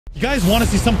You guys want to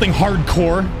see something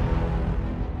hardcore?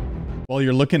 Well,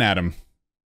 you're looking at him.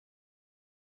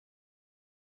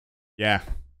 Yeah.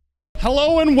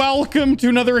 Hello and welcome to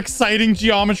another exciting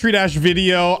Geometry Dash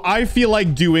video. I feel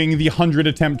like doing the 100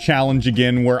 attempt challenge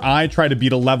again, where I try to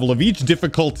beat a level of each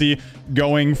difficulty,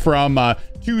 going from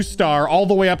 2-star all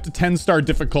the way up to 10-star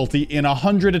difficulty in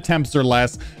 100 attempts or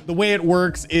less. The way it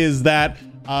works is that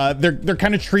they're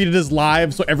kind of treated as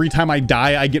lives, so every time I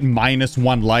die I get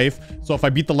 -1 life. So if I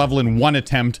beat the level in 1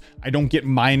 attempt, I don't get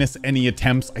minus any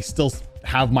attempts. I still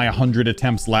have my 100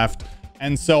 attempts left,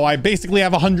 and so I basically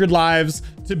have 100 lives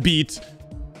to beat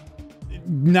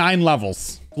 9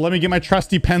 levels. Let me get my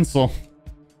trusty pencil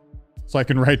so I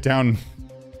can write down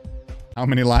how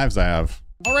many lives I have.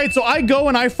 All right, so I go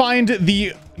and I find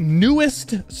the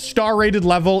newest star rated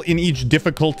level in each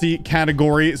difficulty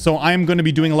category. So I'm going to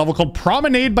be doing a level called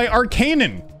Promenade by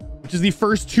Arcanon, which is the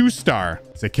first 2-star.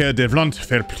 C'est que de vouloir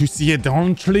faire plusieurs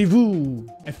d'entre vous.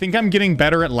 I think I'm getting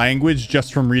better at language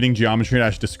just from reading Geometry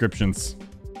Dash descriptions.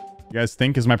 You guys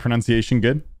think, is my pronunciation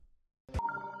good?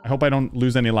 I hope I don't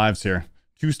lose any lives here.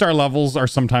 2-star levels are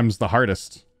sometimes the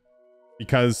hardest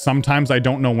because sometimes I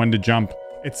don't know when to jump.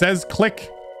 It says click.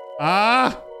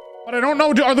 But I don't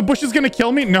know. Are the bushes gonna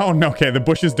kill me? No, okay, the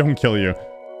bushes don't kill you.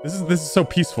 This is so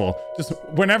peaceful. Just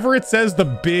whenever it says the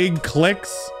big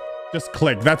clicks, just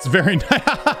click. That's very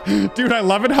nice. Dude, I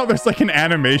love it how there's like an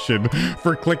animation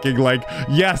for clicking. Like,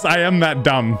 yes, I am that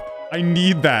dumb. I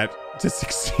need that to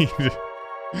succeed.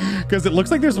 Because it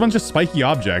looks like there's a bunch of spiky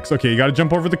objects. Okay, you gotta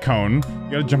jump over the cone.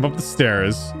 You gotta jump up the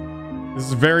stairs. This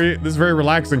is very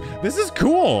relaxing. This is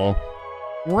cool.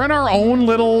 We're in our own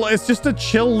little, it's just a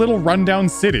chill little rundown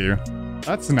city.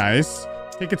 That's nice.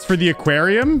 Tickets for the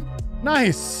aquarium?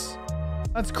 Nice.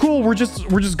 That's cool. We're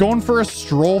just going for a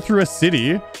stroll through a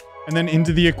city and then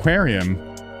into the aquarium.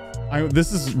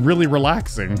 This is really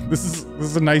relaxing. This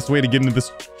is a nice way to get into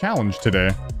this challenge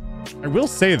today. I will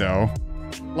say though,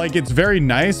 like, it's very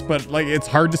nice, but like it's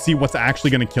hard to see what's actually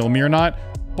going to kill me or not.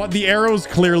 But the arrows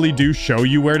clearly do show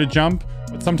you where to jump.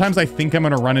 But sometimes I think I'm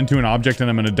going to run into an object and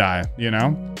I'm going to die, you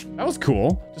know? That was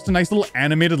cool. Just a nice little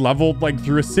animated level, like,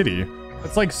 through a city.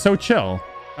 It's, like, so chill.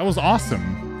 That was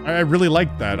awesome. I really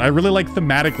like that. I really like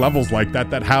thematic levels like that,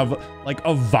 that have, like,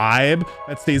 a vibe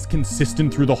that stays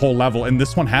consistent through the whole level. And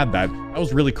this one had that. That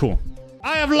was really cool.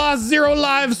 I have lost 0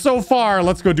 lives so far.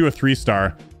 Let's go do a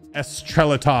 3-star.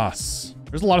 Estrelitas.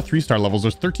 There's a lot of 3-star levels.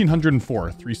 There's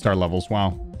 1,304 3-star levels.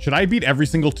 Wow. Should I beat every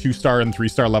single 2-star and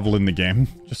 3-star level in the game?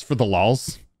 Just for the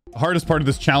lols? The hardest part of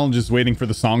this challenge is waiting for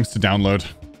the songs to download.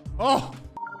 Oh!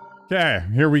 Okay,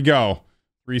 here we go.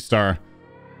 3-star.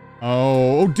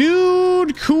 Oh,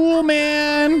 dude! Cool,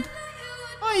 man!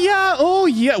 Oh,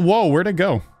 yeah. Whoa, where'd it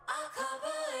go?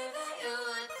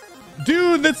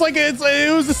 Dude, that's like, it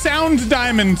was a sound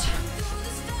diamond.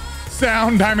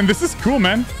 Sound diamond. This is cool,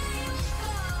 man.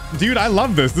 Dude, I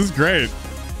love this. This is great.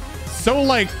 So,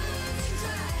 like,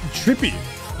 trippy,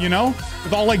 you know?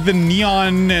 With all, like, the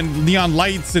neon and neon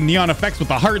lights and neon effects with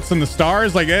the hearts and the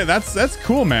stars. Like, that's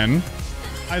cool, man.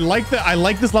 I like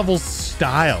this level's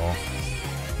style.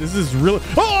 This is really...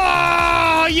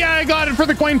 Oh, yeah, I got it for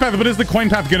the coin path. But is the coin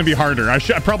path going to be harder? I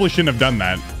probably shouldn't have done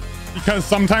that. Because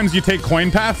sometimes you take coin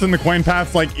paths and the coin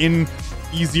paths, like, in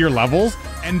easier levels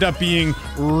end up being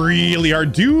really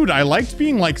hard. Dude, I liked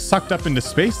being like sucked up into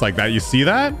space like that. You see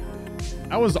that?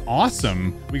 That was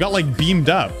awesome. We got like beamed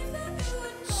up.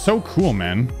 So cool,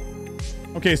 man.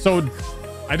 Okay, so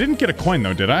I didn't get a coin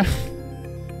though, did I?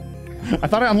 I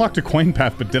thought I unlocked a coin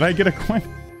path, but did I get a coin?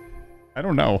 I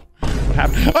don't know what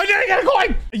happened. I didn't get a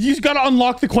coin! You just gotta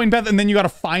unlock the coin path and then you gotta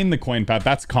find the coin path.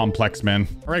 That's complex, man.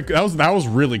 All right, that was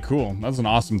really cool. That was an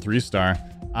awesome 3-star.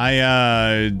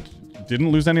 I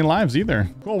didn't lose any lives either.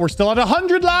 Cool, we're still at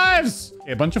 100 lives.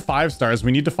 Okay, a bunch of 5-stars.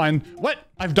 We need to find... What?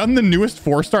 I've done the newest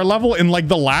 4-star level in like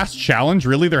the last challenge.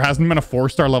 Really? There hasn't been a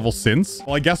 4-star level since?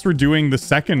 Well, I guess we're doing the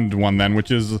second one then, which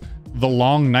is The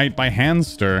Long Night by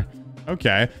Handster.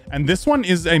 Okay, and this one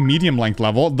is a medium length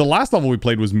level. The last level we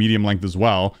played was medium length as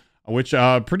well, which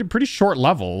pretty short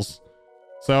levels.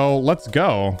 So let's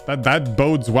go. That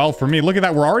bodes well for me. Look at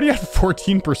that. We're already at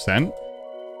 14%.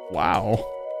 Wow.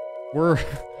 We're...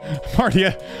 Marty,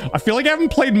 I feel like I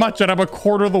haven't played much and I'm a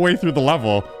quarter of the way through the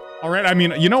level. All right, I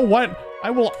mean, you know what? I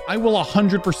will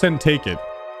 100% take it.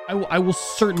 I will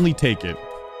certainly take it.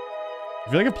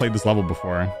 I feel like I've played this level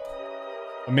before.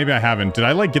 But maybe I haven't. Did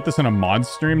I like get this in a mod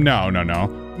stream? No.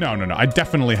 I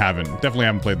definitely haven't. Definitely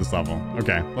haven't played this level.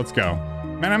 Okay, let's go.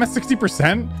 Man, I'm at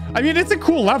 60%. I mean, it's a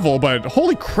cool level, but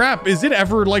holy crap, is it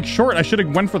ever like short? I should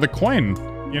have went for the coin,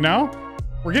 you know?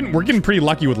 We're getting pretty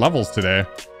lucky with levels today.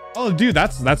 Oh, dude,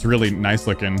 that's really nice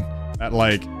looking. That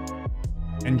like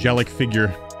angelic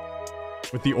figure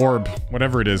with the orb,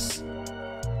 whatever it is.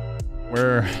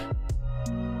 Where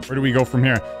do we go from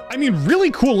here? I mean,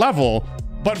 really cool level,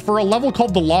 but for a level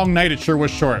called The Long Night, it sure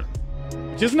was short,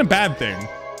 which isn't a bad thing,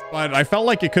 but I felt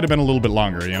like it could have been a little bit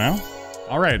longer, you know?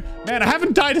 All right, man, I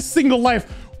haven't died a single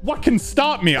life. What can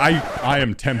stop me? I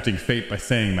am tempting fate by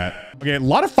saying that. Okay, a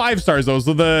lot of 5 stars though.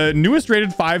 So the newest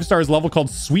rated 5 stars level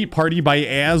called Sweet Party by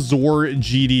Azor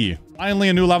GD. Finally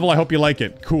a new level. I hope you like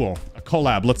it. Cool. A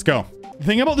collab. Let's go. The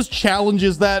thing about this challenge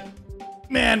is that,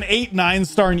 man, 8, 9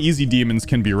 star and easy demons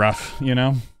can be rough, you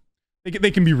know?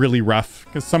 They can be really rough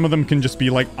because some of them can just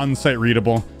be like unsight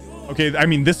readable. Okay, I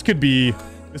mean, this could be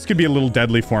a little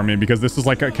deadly for me because this is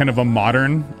like a kind of a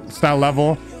modern style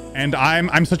level. And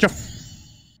I'm such a...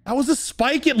 That was a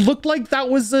spike. It looked like that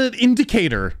was an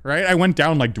indicator, right? I went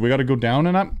down like, do we got to go down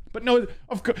and up? But no,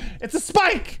 of course, it's a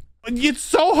spike. It's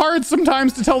so hard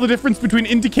sometimes to tell the difference between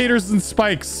indicators and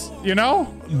spikes, you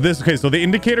know? Okay, so the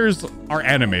indicators are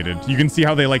animated. You can see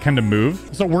how they like kind of move.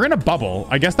 So we're in a bubble.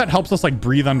 I guess that helps us like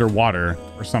breathe underwater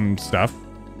or some stuff.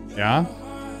 Yeah.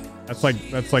 That's like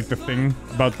the thing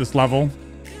about this level.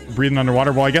 Breathing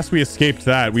underwater. Well, I guess we escaped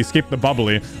that. We escaped the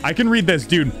bubbly. I can read this,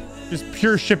 dude. Just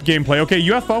pure ship gameplay. Okay,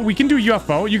 UFO. We can do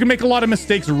UFO. You can make a lot of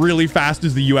mistakes really fast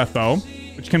as the UFO,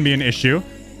 which can be an issue.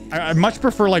 I much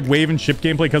prefer like wave and ship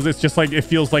gameplay because it's just like, it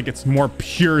feels like it's more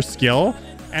pure skill.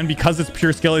 And because it's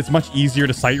pure skill, it's much easier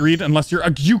to sight read unless you're...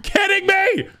 Are you kidding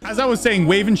me? As I was saying,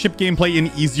 wave and ship gameplay in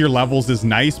easier levels is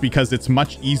nice because it's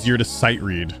much easier to sight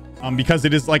read. Because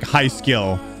it is like high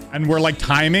skill. And we're like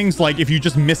timings, like if you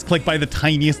just misclick by the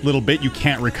tiniest little bit, you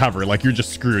can't recover. Like you're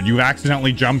just screwed. You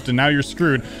accidentally jumped and now you're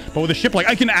screwed. But with a ship, like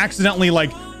I can accidentally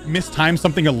like mistime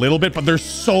something a little bit, but there's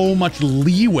so much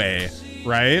leeway,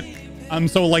 right?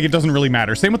 So like it doesn't really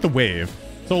matter. Same with the wave.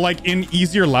 So like in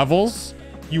easier levels,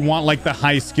 you want like the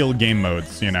high skill game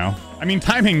modes, you know? I mean,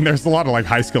 timing, there's a lot of like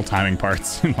high skill timing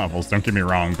parts in levels, don't get me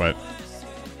wrong, but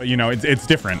you know, it's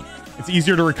different. It's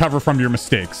easier to recover from your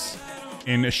mistakes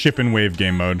in ship and wave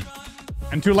game mode.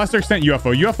 And to a lesser extent,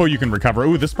 UFO. UFO you can recover.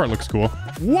 Ooh, this part looks cool.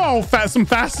 Whoa, some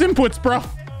fast inputs, bro.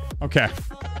 Okay.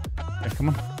 Okay, come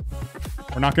on.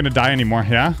 We're not gonna die anymore,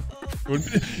 yeah?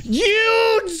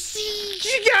 You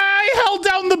guy held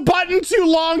down the button too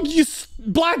long. You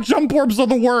black jump orbs are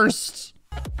the worst.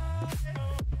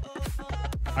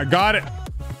 I got it.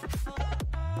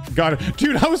 Got it.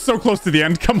 Dude, I was so close to the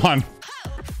end. Come on.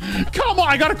 Come on.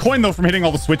 I got a coin, though, from hitting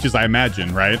all the switches, I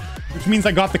imagine, right? Which means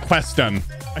I got the quest done.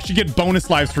 I should get bonus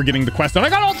lives for getting the quest done. I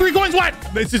got all 3 coins. What?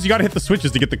 It's just you got to hit the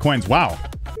switches to get the coins. Wow.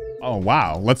 Oh,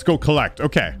 wow. Let's go collect.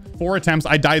 Okay. 4 attempts.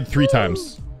 I died 3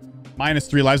 times. Minus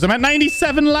 3 lives. I'm at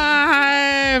 97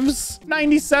 lives.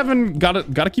 97.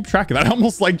 Gotta keep track of that. I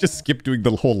almost like just skipped doing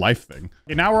the whole life thing.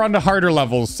 Okay, now we're on to harder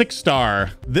levels. 6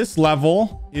 star. This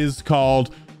level is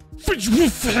called...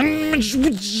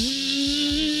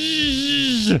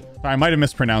 I might have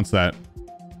mispronounced that.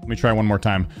 Let me try one more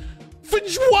time.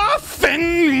 6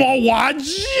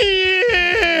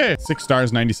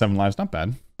 stars, 97 lives. Not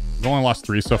bad. I've only lost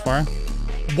 3 so far.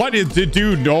 What is it,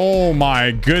 dude? Oh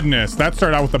my goodness. That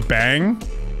started out with a bang.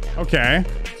 Okay.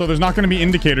 So there's not going to be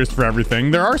indicators for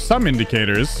everything. There are some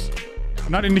indicators.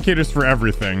 Not indicators for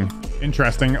everything.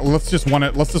 Interesting. Let's just one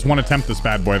attempt this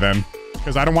bad boy then.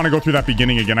 Because I don't want to go through that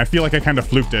beginning again. I feel like I kind of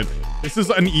fluked it. This is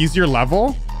an easier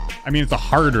level. I mean, it's a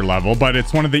harder level, but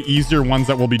it's one of the easier ones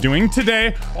that we'll be doing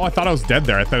today. Oh, I thought I was dead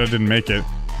there. I thought I didn't make it.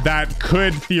 That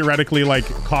could theoretically, like,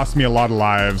 cost me a lot of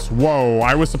lives. Whoa,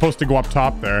 I was supposed to go up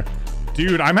top there.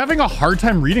 Dude, I'm having a hard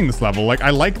time reading this level. Like,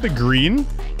 I like the green.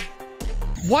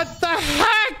 What the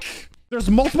heck? There's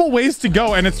multiple ways to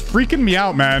go, and it's freaking me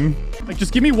out, man. Like,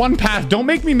 just give me one path. Don't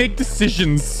make me make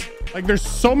decisions. Like, there's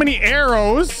so many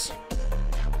arrows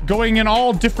going in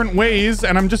all different ways,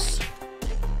 and I'm just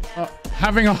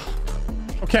having a...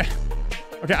 Okay.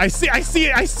 Okay, I see.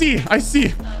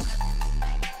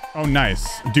 Oh, nice.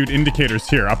 Dude, indicators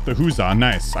here. Up the huzzah.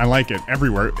 Nice. I like it.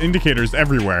 Everywhere. Indicators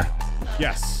everywhere.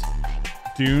 Yes.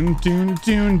 Dune.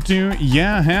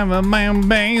 Yeah, have a man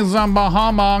base on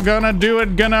Bahama. Gonna do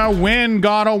it. Gonna win.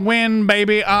 Gotta win,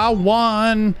 baby. I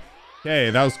won.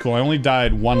 Okay, that was cool. I only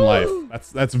died 1 life.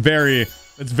 That's very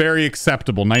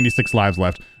acceptable. 96 lives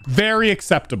left. Very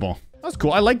acceptable. That's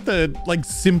cool. I like the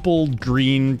simple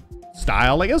green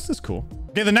style. Like, this is cool.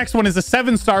 Okay, the next one is a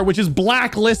 7 star, which is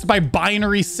Blacklist by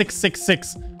Binary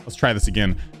 666. Let's try this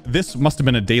again. This must have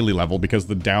been a daily level because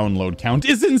the download count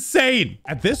is insane.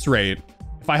 At this rate,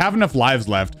 if I have enough lives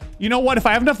left, you know what? If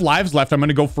I have enough lives left, I'm going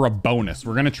to go for a bonus.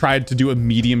 We're going to try to do a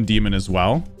medium demon as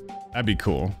well. That'd be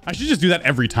cool. I should just do that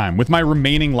every time. With my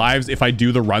remaining lives, if I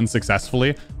do the run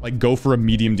successfully, like go for a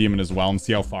medium demon as well and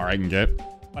see how far I can get.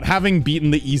 But having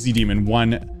beaten the easy demon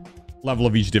one level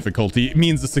of each difficulty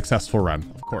means a successful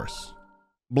run, of course.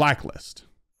 Blacklist.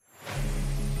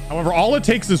 However, all it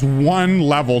takes is one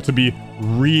level to be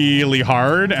really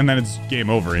hard, and then it's game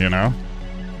over, you know?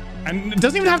 And it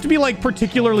doesn't even have to be like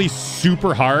particularly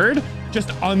super hard, just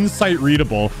unsight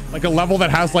readable. Like a level that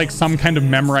has like some kind of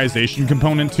memorization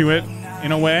component to it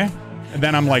in a way. And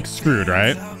then I'm like screwed,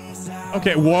 right?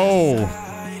 Okay, whoa.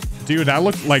 Dude, that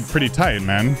looked like pretty tight,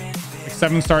 man. Like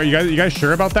 7-star, you guys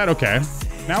sure about that? Okay.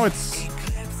 Now it's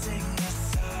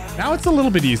a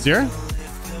little bit easier.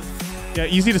 Yeah,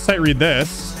 easy to sight read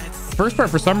this. First part,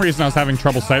 for some reason, I was having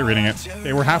trouble sight reading it.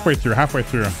 Okay, we're halfway through.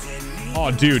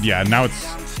 Oh, dude, yeah, now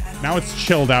it's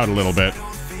chilled out a little bit.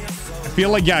 I feel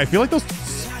like those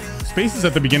spaces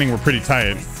at the beginning were pretty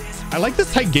tight. I like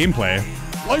this tight gameplay.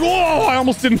 Like, whoa, I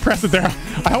almost didn't press it there.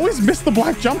 I always miss the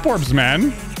black jump orbs,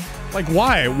 man. Like,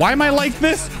 why? Why am I like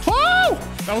this? Oh,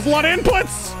 that was a lot of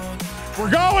inputs.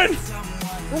 We're going.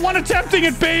 We're one attempting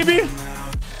it, baby.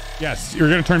 Yes, you're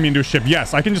going to turn me into a ship.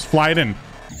 Yes, I can just fly it in.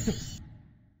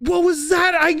 What was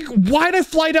that? Why'd I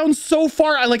fly down so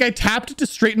far? I tapped it to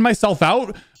straighten myself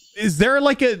out. Is there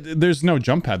like there's no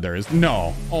jump pad there, is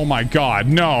no. Oh my God,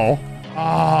 no.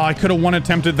 Ah, I could have one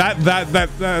attempted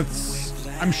that's,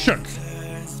 I'm shook.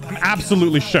 I'm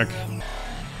absolutely shook.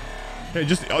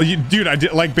 Okay, dude, I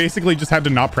did basically just had to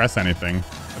not press anything.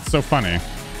 That's so funny.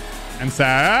 And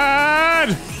sad.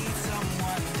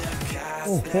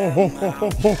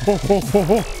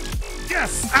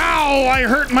 Yes! Ow! I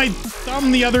hurt my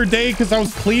thumb the other day because I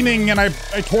was cleaning and I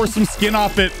tore some skin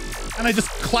off it and I just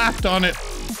clapped on it.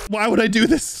 Why would I do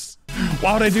this?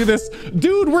 Why would I do this?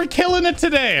 Dude, we're killing it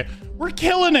today. We're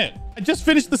killing it. I just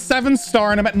finished the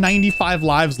 7-star and I'm at 95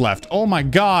 lives left. Oh my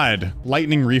God.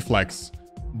 Lightning Reflex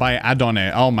by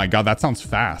Adone. Oh my God, that sounds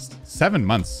fast. 7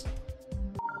 months.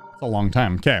 That's a long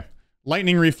time. Okay.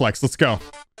 Lightning Reflex. Let's go.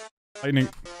 Lightning.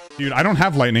 Dude, I don't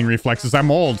have lightning reflexes.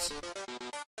 I'm old.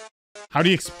 How do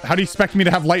you expect me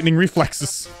to have lightning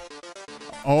reflexes?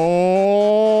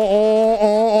 Oh,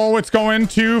 it's going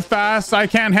too fast. I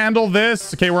can't handle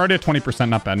this. Okay, we're already at 20%.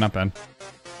 Not bad, not bad.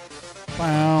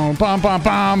 Bum, bum, bum,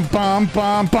 bum, bum,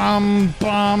 bum, bum,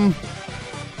 bum.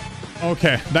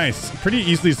 Okay, nice. Pretty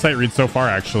easily sight read so far,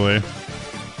 actually.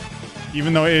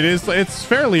 Even though it's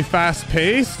fairly fast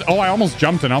paced. Oh, I almost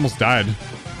jumped and almost died.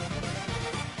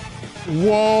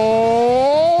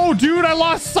 Whoa, dude, I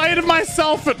lost sight of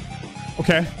myself.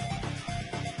 Okay.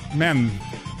 Man,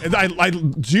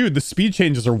 dude, the speed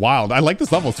changes are wild. I like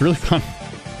this level. It's really fun.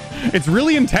 It's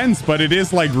really intense, but it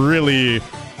is like really, you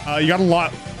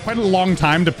got quite a long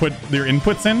time to put your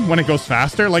inputs in when it goes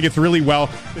faster. Like it's really well,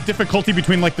 the difficulty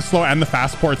between like the slow and the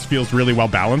fast ports feels really well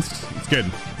balanced. It's good.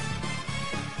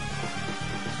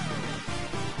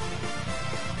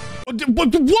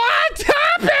 What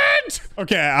happened?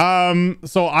 Okay,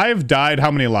 so I've died.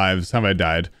 How many lives have I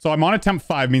died? So I'm on attempt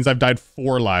 5, means I've died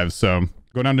 4 lives. So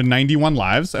go down to 91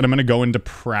 lives and I'm gonna go into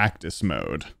practice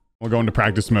mode. We'll go into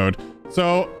practice mode.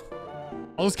 So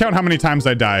I'll just count how many times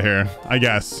I die here, I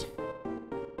guess.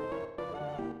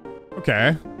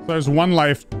 Okay, so there's 1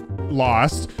 life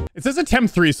lost. It says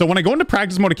attempt 3, so when I go into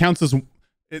practice mode, it counts as,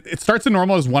 it starts in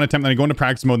normal as 1 attempt, then I go into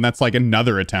practice mode, and that's like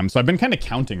another attempt. So I've been kind of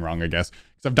counting wrong, I guess.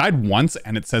 Because I've died once,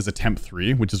 and it says attempt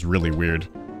 3, which is really weird.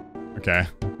 Okay,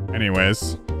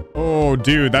 anyways. Oh,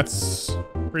 dude, that's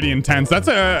pretty intense.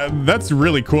 That's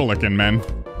really cool looking, man.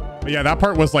 But yeah, that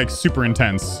part was like super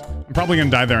intense. I'm probably gonna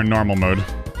die there in normal mode.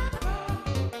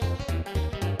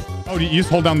 Oh, you just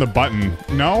hold down the button.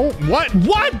 No? What?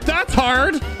 That's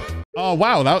hard. Oh,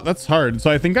 wow. That's hard. So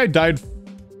I think I died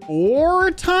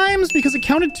 4 times because it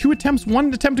counted 2 attempts.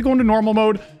 1 attempt to go into normal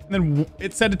mode. And then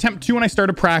it said attempt 2 when I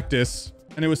started practice.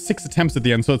 And it was 6 attempts at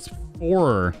the end. So it's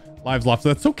 4 lives left. So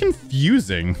that's so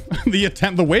confusing.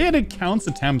 The way it counts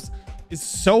attempts is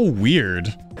so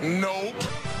weird. Nope.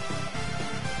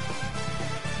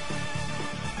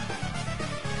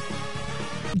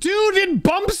 Dude, it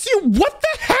bumps you. What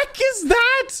the heck is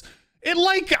that? It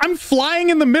like, I'm flying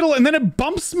in the middle and then it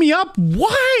bumps me up.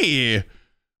 Why?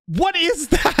 What is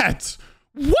that?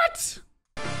 What?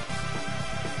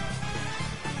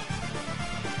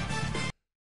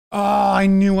 Oh, I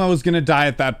knew I was gonna die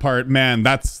at that part. Man,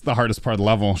 that's the hardest part of the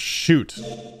level. Shoot.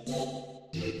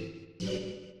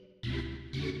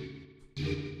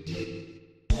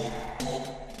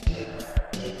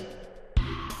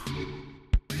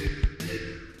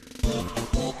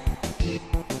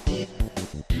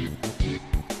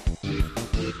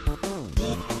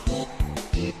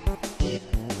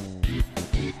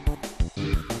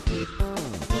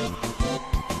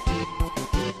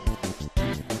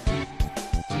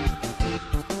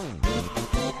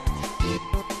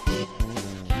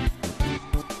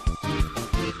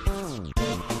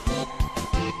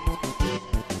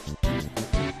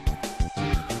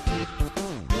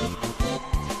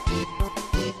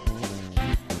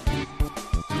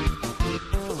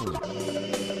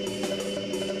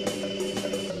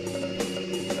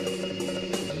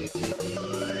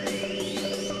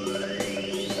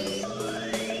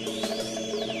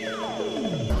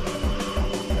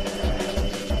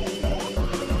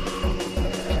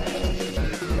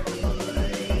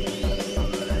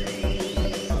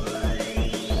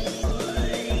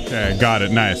 Okay, got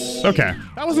it. Nice. Okay,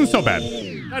 that wasn't so bad.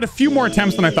 I had a few more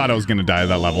attempts than I thought I was going to die at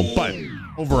that level, but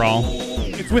overall,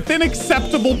 it's within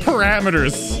acceptable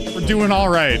parameters. We're doing all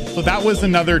right. So that was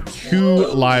another 2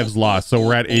 lives lost. So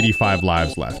we're at 85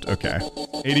 lives left. Okay,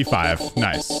 85.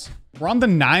 Nice. We're on the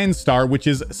 9 star, which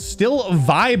is still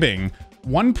vibing.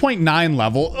 1.9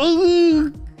 level.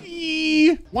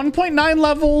 1.9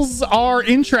 levels are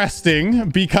interesting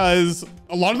because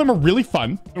a lot of them are really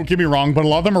fun. Don't get me wrong, but a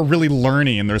lot of them are really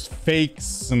learny, and there's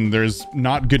fakes and there's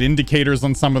not good indicators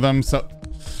on some of them. So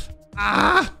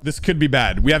this could be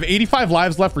bad. We have 85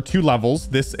 lives left for 2 levels,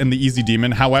 this and the easy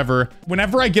demon. However,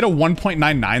 whenever I get a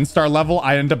 1.99 star level,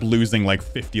 I end up losing like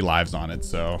 50 lives on it.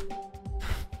 So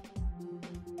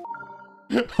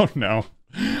oh no,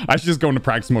 I should just go into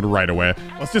practice mode right away.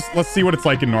 Let's see what it's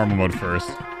like in normal mode first.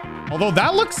 Although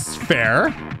that looks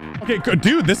fair. Okay, good.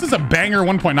 Dude, this is a banger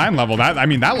 1.9 level. I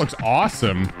mean, that looks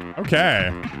awesome.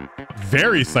 Okay.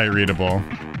 Very sight readable.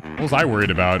 What was I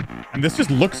worried about? And this just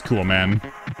looks cool, man.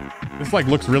 This like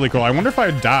looks really cool. I wonder if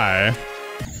I would die.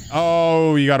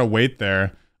 Oh, you gotta wait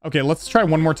there. Okay, let's try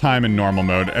one more time in normal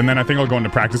mode. And then I think I'll go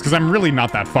into practice because I'm really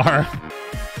not that far.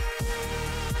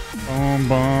 Boom,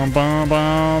 boom, boom,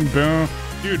 boom, boom.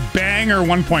 Dude, banger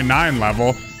 1.9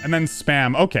 level. And then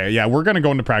spam. Okay, yeah, we're gonna go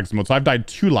into practice mode. So I've died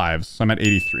 2 lives. So I'm at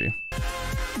 83.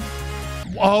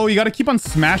 Oh, you gotta keep on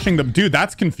smashing them. Dude,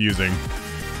 that's confusing.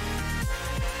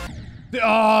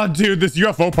 Oh, dude, this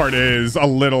UFO part is a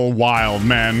little wild,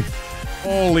 man.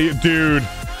 Holy, dude.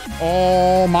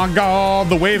 Oh my God,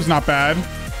 the wave's not bad.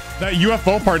 That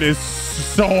UFO part is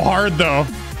so hard though.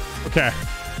 Okay.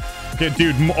 Okay,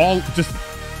 dude,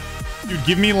 dude,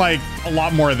 give me like a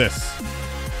lot more of this.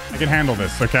 I can handle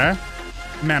this, okay?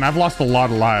 Man, I've lost a lot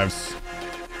of lives.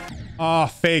 Oh,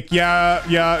 fake.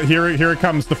 Yeah, here it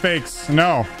comes, the fakes.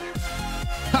 No.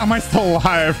 How am I still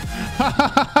alive?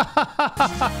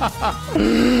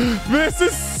 This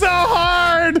is so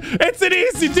hard. It's an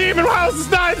easy demon. How is this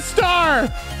 9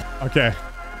 star? Okay.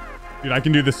 Dude, I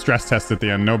can do this stress test at the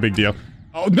end. No big deal.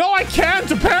 Oh, no, I can't,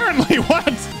 apparently.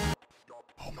 What?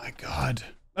 Oh my God.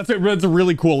 That's a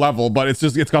really cool level, but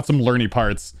it's got some learny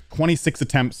parts. 26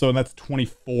 attempts, so that's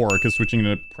 24 because switching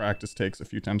to practice takes a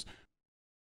few times.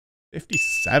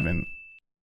 57.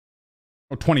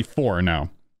 Oh, 24 now.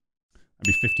 That'd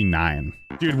be 59.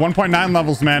 Dude, 1.9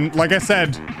 levels, man. Like I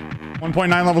said,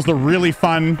 1.9 levels, they're really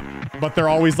fun, but they're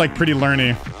always like pretty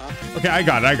learny. Okay, I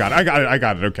got it.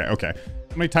 Okay.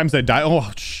 How many times did I die? Oh,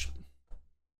 shh.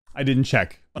 I didn't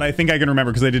check, but I think I can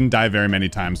remember because I didn't die very many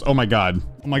times. Oh my God.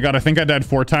 Oh my God, I think I died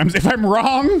 4 times. If I'm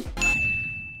wrong.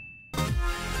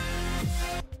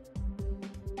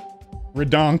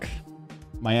 Redonk.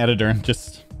 My editor,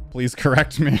 just please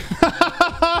correct me.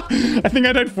 I think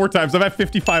I died 4 times. I've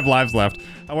 55 lives left.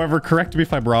 However, correct me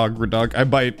if I'm wrong, Redonk. I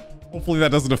bite. Hopefully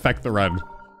that doesn't affect the run.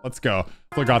 Let's go.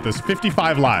 I got this.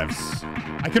 55 lives.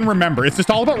 I can remember. It's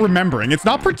just all about remembering. It's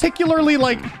not particularly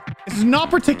like... It's not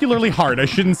particularly hard. I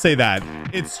shouldn't say that.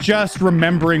 It's just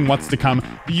remembering what's to come.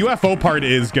 The UFO part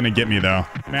is gonna get me though.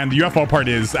 Man, the UFO part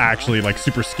is actually like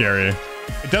super scary.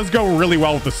 It does go really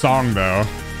well with the song though.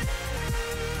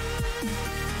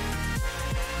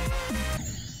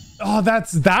 Oh,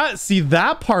 that's that. See,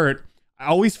 that part, I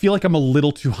always feel like I'm a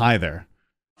little too high there.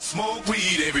 Smoke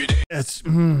weed every day. It's,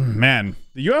 man,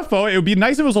 the UFO, it would be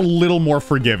nice if it was a little more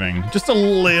forgiving. Just a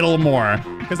little more.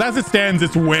 Because as it stands,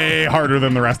 it's way harder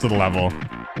than the rest of the level.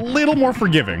 A little more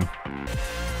forgiving.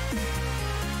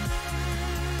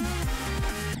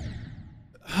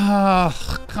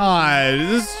 Oh, God.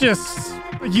 This is just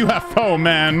a UFO,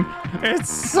 man.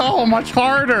 It's so much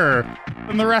harder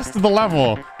than the rest of the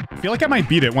level. I feel like I might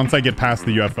beat it once I get past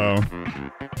the UFO.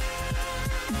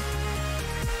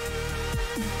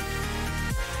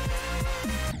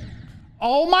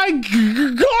 Oh my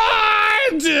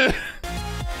God!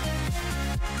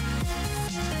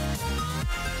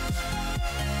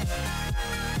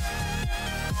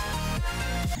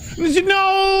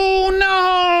 No!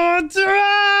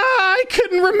 I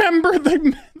couldn't remember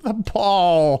the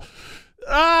ball.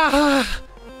 Oh,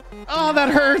 that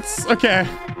hurts. Okay.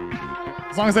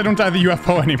 As long as I don't die the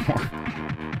UFO anymore.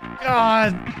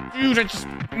 God, dude, I just...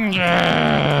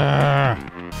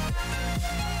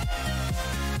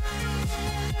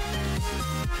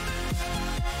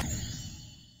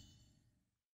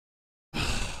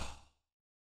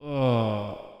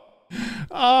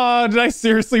 Oh, did I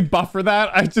seriously buffer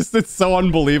that? It's so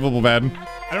unbelievable, man.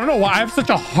 I don't know why I have such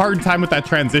a hard time with that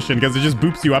transition because it just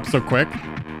boops you up so quick.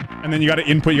 And then you got to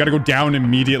input, you got to go down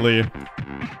immediately.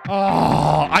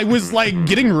 Oh, I was like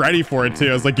getting ready for it too.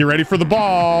 I was like, you ready for the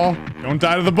ball? Don't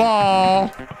die to the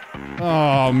ball.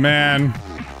 Oh, man.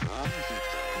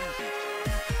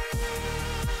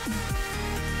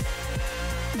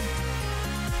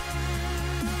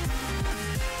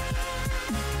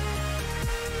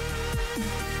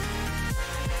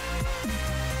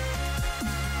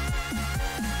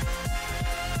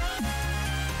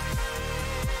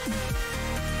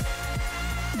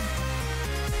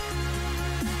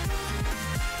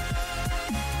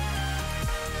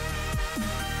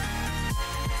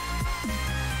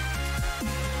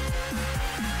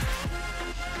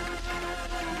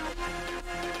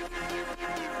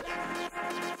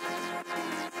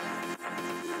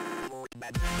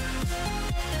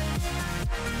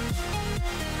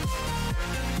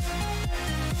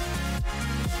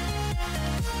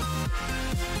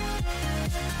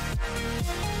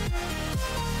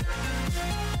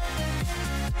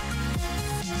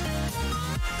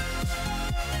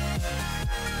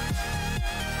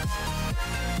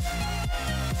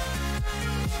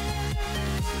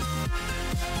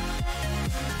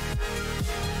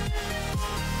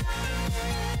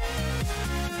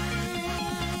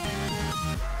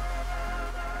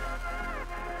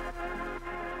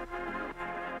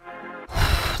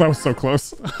 that was so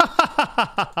close.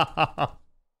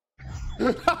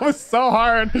 That was so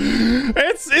hard.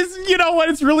 It's you know what?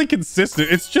 It's really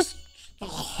consistent. It's just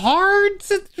hard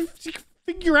to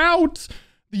figure out.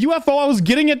 The UFO, I was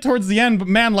getting it towards the end, but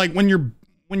man, like when you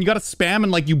gotta spam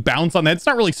and like you bounce on that, it's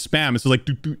not really spam. It's just like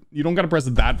you don't gotta press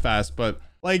it that fast, but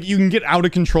like you can get out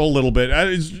of control a little bit.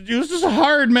 It was just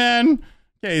hard, man.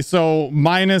 Okay, so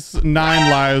 -9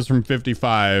 lives from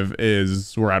 55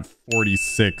 is we're at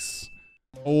 46.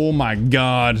 Oh my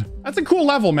god. That's a cool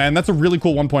level, man. That's a really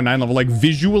cool 1.9 level. Like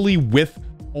visually with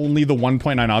only the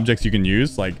 1.9 objects you can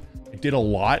use. Like it did a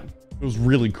lot. It was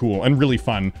really cool and really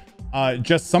fun.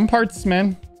 Just some parts,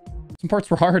 man. Some parts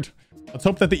were hard. Let's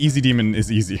hope that the easy demon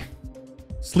is easy.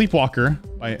 Sleepwalker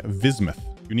by Vismuth.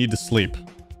 You need to sleep.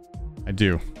 I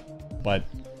do. But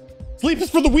sleep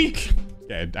is for the weak.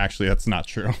 Okay, actually, that's not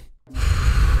true.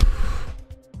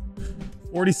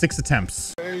 46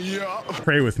 attempts.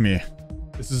 Pray with me.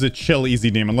 This is a chill, easy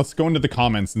demon. Let's go into the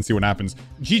comments and see what happens.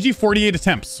 GG 48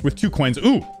 attempts with 2 coins.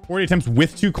 Ooh, 40 attempts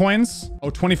with 2 coins. Oh,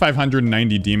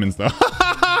 2,590 demons though.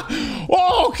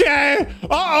 Oh, okay.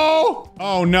 Uh-oh.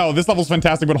 Oh no, this level's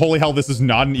fantastic, but holy hell, this is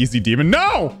not an easy demon.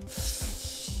 No!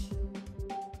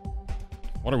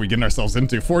 What are we getting ourselves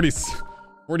into?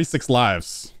 46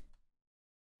 lives.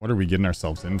 What are we getting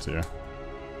ourselves into?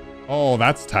 Oh,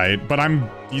 that's tight, but I'm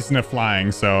decent at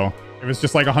flying, so if it's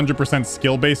just like 100%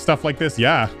 skill-based stuff like this,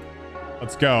 yeah,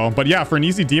 let's go. But yeah, for an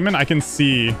easy demon, I can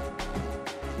see...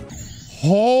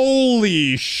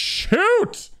 Holy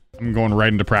shoot! I'm going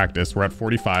right into practice. We're at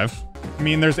 45. I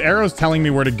mean, there's arrows telling me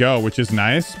where to go, which is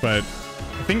nice, but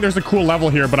I think there's a cool level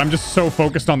here, but I'm just so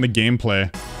focused on the gameplay.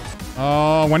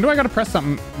 When do I gotta press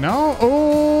something? No?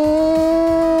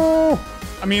 Oh!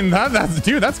 I mean,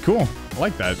 dude, that's cool. I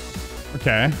like that.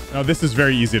 Okay. Oh, this is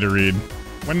very easy to read.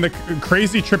 When the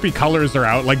crazy trippy colors are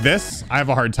out like this, I have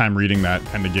a hard time reading that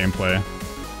kind of gameplay.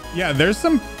 Yeah, there's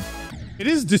some... It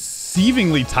is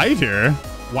deceivingly tight here.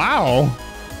 Wow.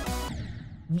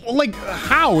 Like,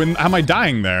 how am I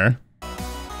dying there?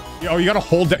 Oh, you gotta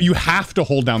hold down... You have to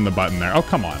hold down the button there. Oh,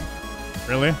 come on.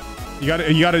 Really? You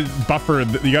gotta buffer...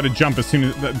 You gotta jump as soon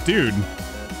as... Dude,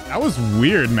 that was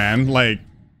weird, man. Like,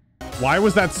 why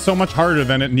was that so much harder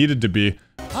than it needed to be?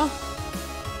 Huh?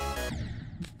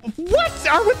 What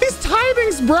are with these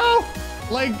timings, bro?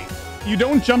 Like, you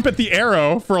don't jump at the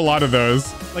arrow for a lot of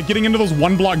those. Like, getting into those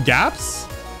 1-block gaps.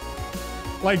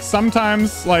 Like,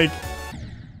 sometimes, like...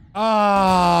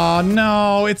 Oh,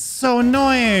 no. It's so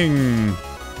annoying.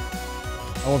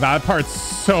 Oh, that part's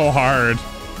so hard.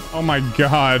 Oh, my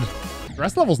God. The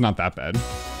rest level's not that bad.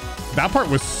 That part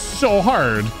was so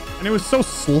hard. And it was so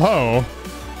slow.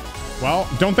 Well,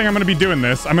 don't think I'm going to be doing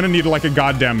this. I'm going to need, like, a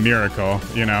goddamn miracle,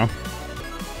 you know?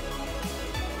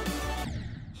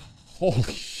 Holy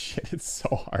shit, it's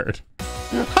so hard.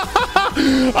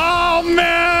 Oh,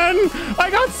 man! I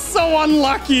got so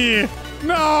unlucky!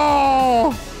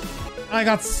 No! I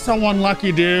got so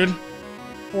unlucky, dude.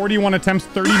 41 attempts,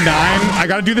 39. I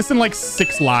gotta do this in like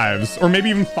 6 lives, or maybe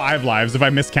even 5 lives if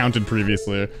I miscounted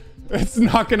previously. It's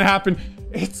not gonna happen.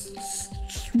 It's...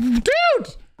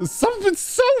 Dude! Something's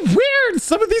so weird!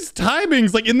 Some of these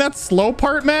timings, like in that slow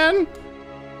part, man.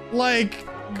 Like...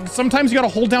 Sometimes you gotta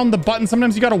hold down the button,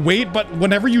 sometimes you gotta wait, but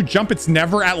whenever you jump, it's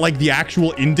never at like the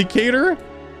actual indicator.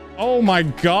 Oh my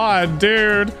god,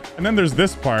 dude. And then there's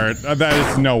this part. That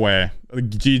is no way.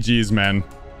 GG's, man.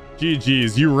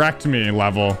 GG's. You wrecked me,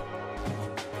 level.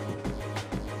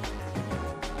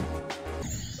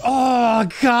 Oh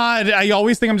god. I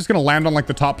always think I'm just gonna land on like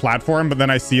the top platform, but then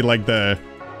I see like the...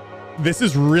 This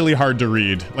is really hard to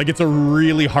read. Like, it's a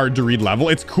really hard to read level.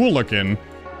 It's cool looking,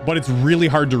 but it's really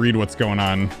hard to read what's going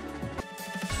on.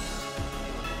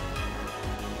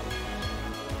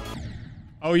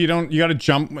 Oh, you gotta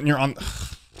jump when you're on...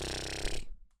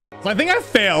 So I think I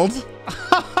failed.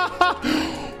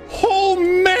 Oh,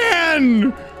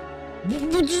 man!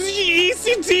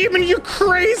 Easy demon, you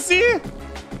crazy?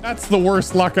 That's the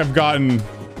worst luck I've gotten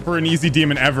for an easy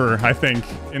demon ever, I think,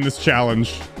 in this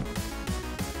challenge.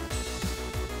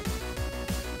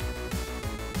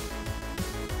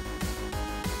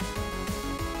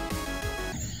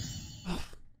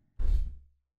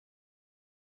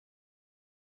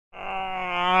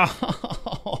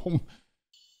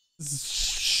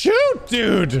 Shoot,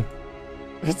 dude!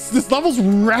 This level's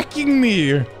wrecking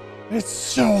me. It's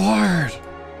so hard.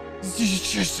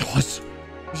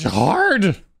 It's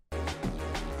hard.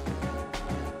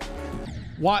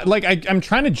 Why? Like, I'm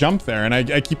trying to jump there, and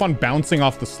I keep on bouncing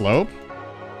off the slope.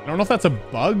 I don't know if that's a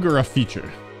bug or a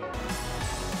feature.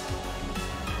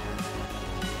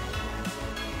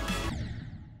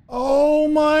 Oh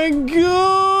my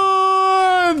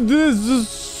god! This is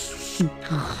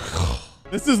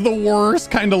This is the worst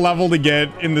kind of level to get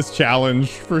in this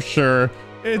challenge, for sure.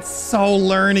 It's so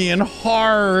learny and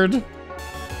hard.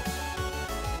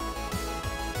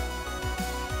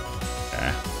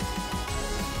 Okay.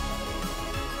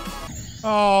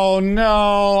 Oh,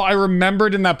 no. I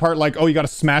remembered in that part, like, oh, you got to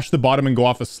smash the bottom and go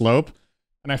off a slope.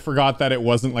 And I forgot that it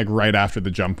wasn't, like, right after the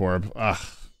jump orb. Ugh.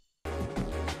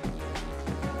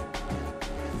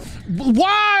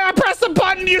 Why? I pressed the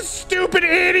button, you stupid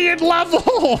idiot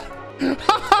level!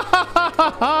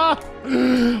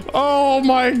 Oh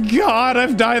my god,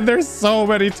 I've died there so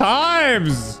many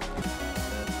times!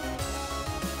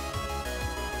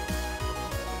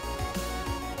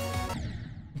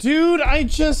 Dude,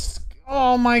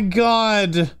 oh my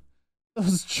god.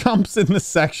 Those jumps in this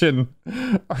section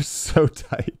are so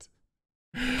tight.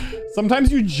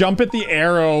 Sometimes you jump at the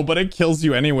arrow, but it kills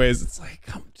you anyways. It's like,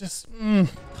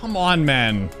 come on,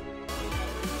 man.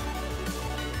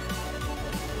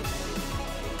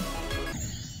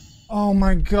 Oh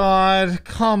my god,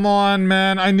 come on,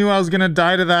 man. I knew I was gonna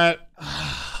die to that.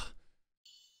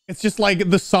 It's just like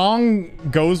the song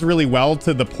goes really well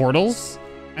to the portals.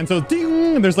 And so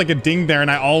ding, there's like a ding there, and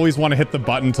I always want to hit the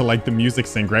button to like the music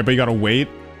sync, right? But you gotta wait.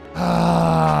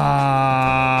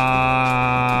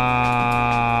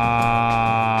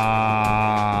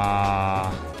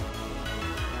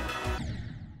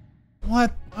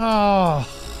 What? Oh,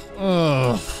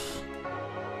 ugh.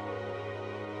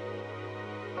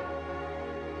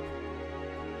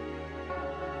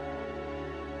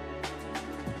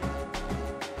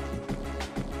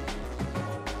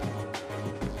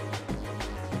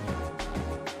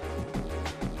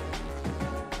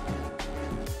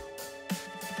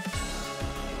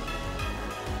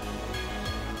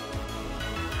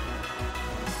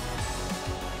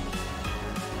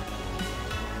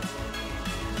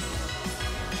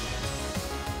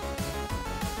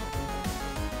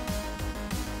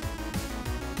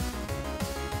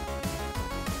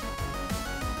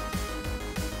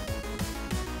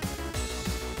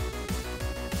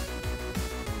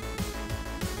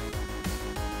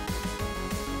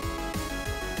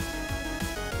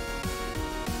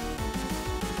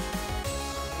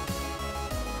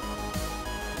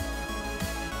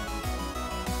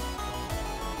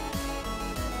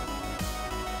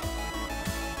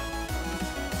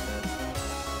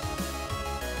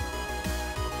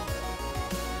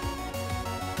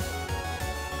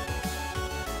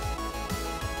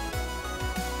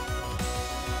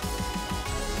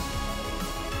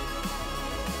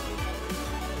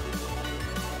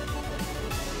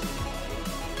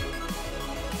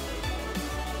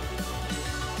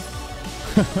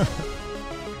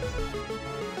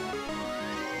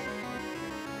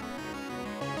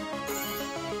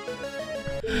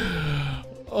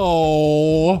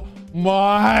 Oh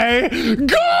my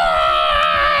god!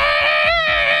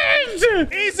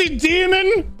 Easy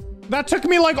demon! That took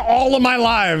me like all of my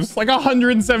lives, like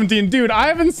 117. Dude, I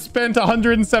haven't spent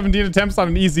 117 attempts on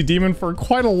an easy demon for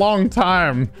quite a long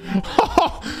time.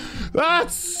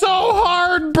 That's so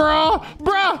hard, bruh.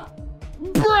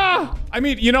 I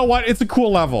mean, you know what? It's a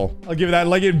cool level. I'll give it that.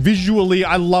 Like, it visually,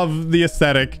 I love the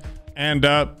aesthetic. And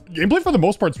gameplay for the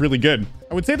most part is really good.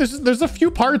 I would say there's a few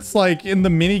parts like in the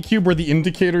mini cube where the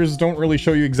indicators don't really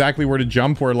show you exactly where to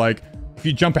jump, where like if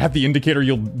you jump at the indicator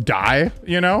you'll die,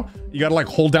 you know? You gotta like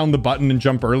hold down the button and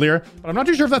jump earlier. But I'm not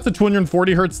too sure if that's a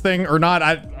 240 hertz thing or not.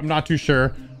 I'm not too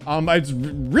sure. It's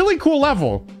really cool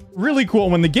level. Really cool.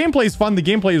 When the gameplay is fun, the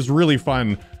gameplay is really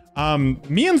fun.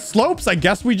 Me and Slopes, I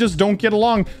guess we just don't get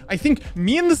along. I think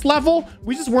me and this level,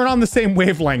 we just weren't on the same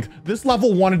wavelength. This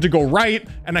level wanted to go right,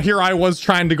 and here I was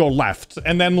trying to go left.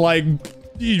 And then like,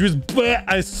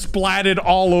 I splatted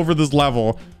all over this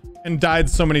level and died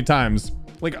so many times.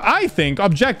 Like, I think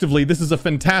objectively, this is a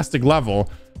fantastic level.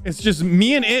 It's just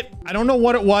me and it. I don't know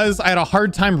what it was. I had a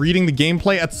hard time reading the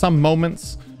gameplay at some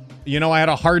moments. You know, I had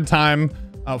a hard time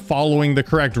following the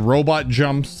correct robot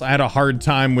jumps. I had a hard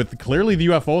time with clearly the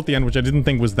UFO at the end, which I didn't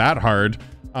think was that hard,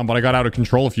 but I got out of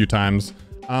control a few times.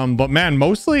 But man,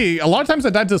 mostly, a lot of times I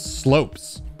died to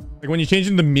slopes. Like when you change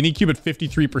into the mini cube at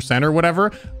 53% or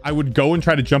whatever, I would go and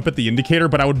try to jump at the indicator,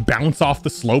 but I would bounce off the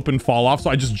slope and fall off. So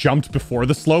I just jumped before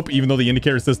the slope, even though the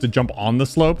indicator says to jump on the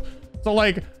slope. So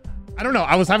like, I don't know.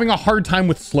 I was having a hard time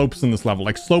with slopes in this level.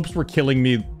 Like slopes were killing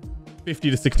me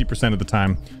 50 to 60% of the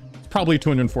time. It's probably a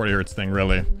 240 hertz thing,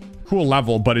 really. Cool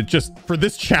level, but it just, for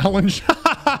this challenge,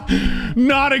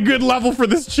 not a good level for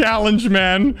this challenge,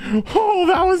 man. Oh,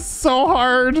 that was so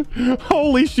hard.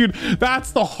 Holy shoot.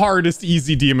 That's the hardest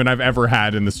easy demon I've ever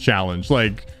had in this challenge.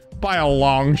 Like, by a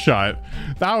long shot.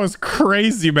 That was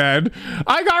crazy, man.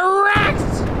 I got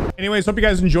wrecked. Anyways, hope you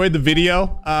guys enjoyed the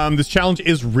video. This challenge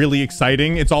is really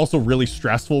exciting. It's also really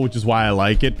stressful, which is why I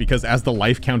like it, because as the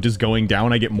life count is going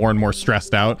down, I get more and more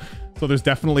stressed out. So there's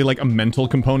definitely like a mental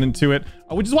component to it,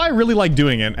 which is why I really like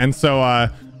doing it. And so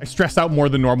I stress out more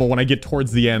than normal when I get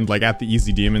towards the end, like at the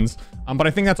easy demons. But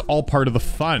I think that's all part of the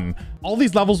fun. All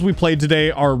these levels we played today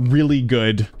are really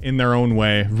good in their own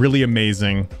way, really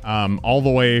amazing. All the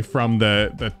way from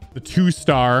the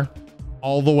 2-star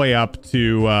all the way up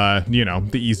to you know,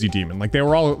 the easy demon. Like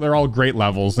they're all great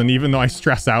levels. And even though I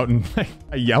stress out and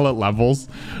I yell at levels,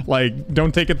 like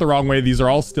don't take it the wrong way, these are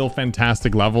all still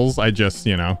fantastic levels. I just,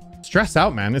 you know, stress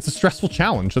out, man. It's a stressful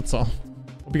challenge, that's all.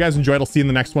 Hope you guys enjoyed. I'll see you in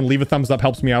the next one. Leave a thumbs up,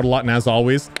 helps me out a lot. And as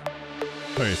always,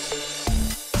 peace.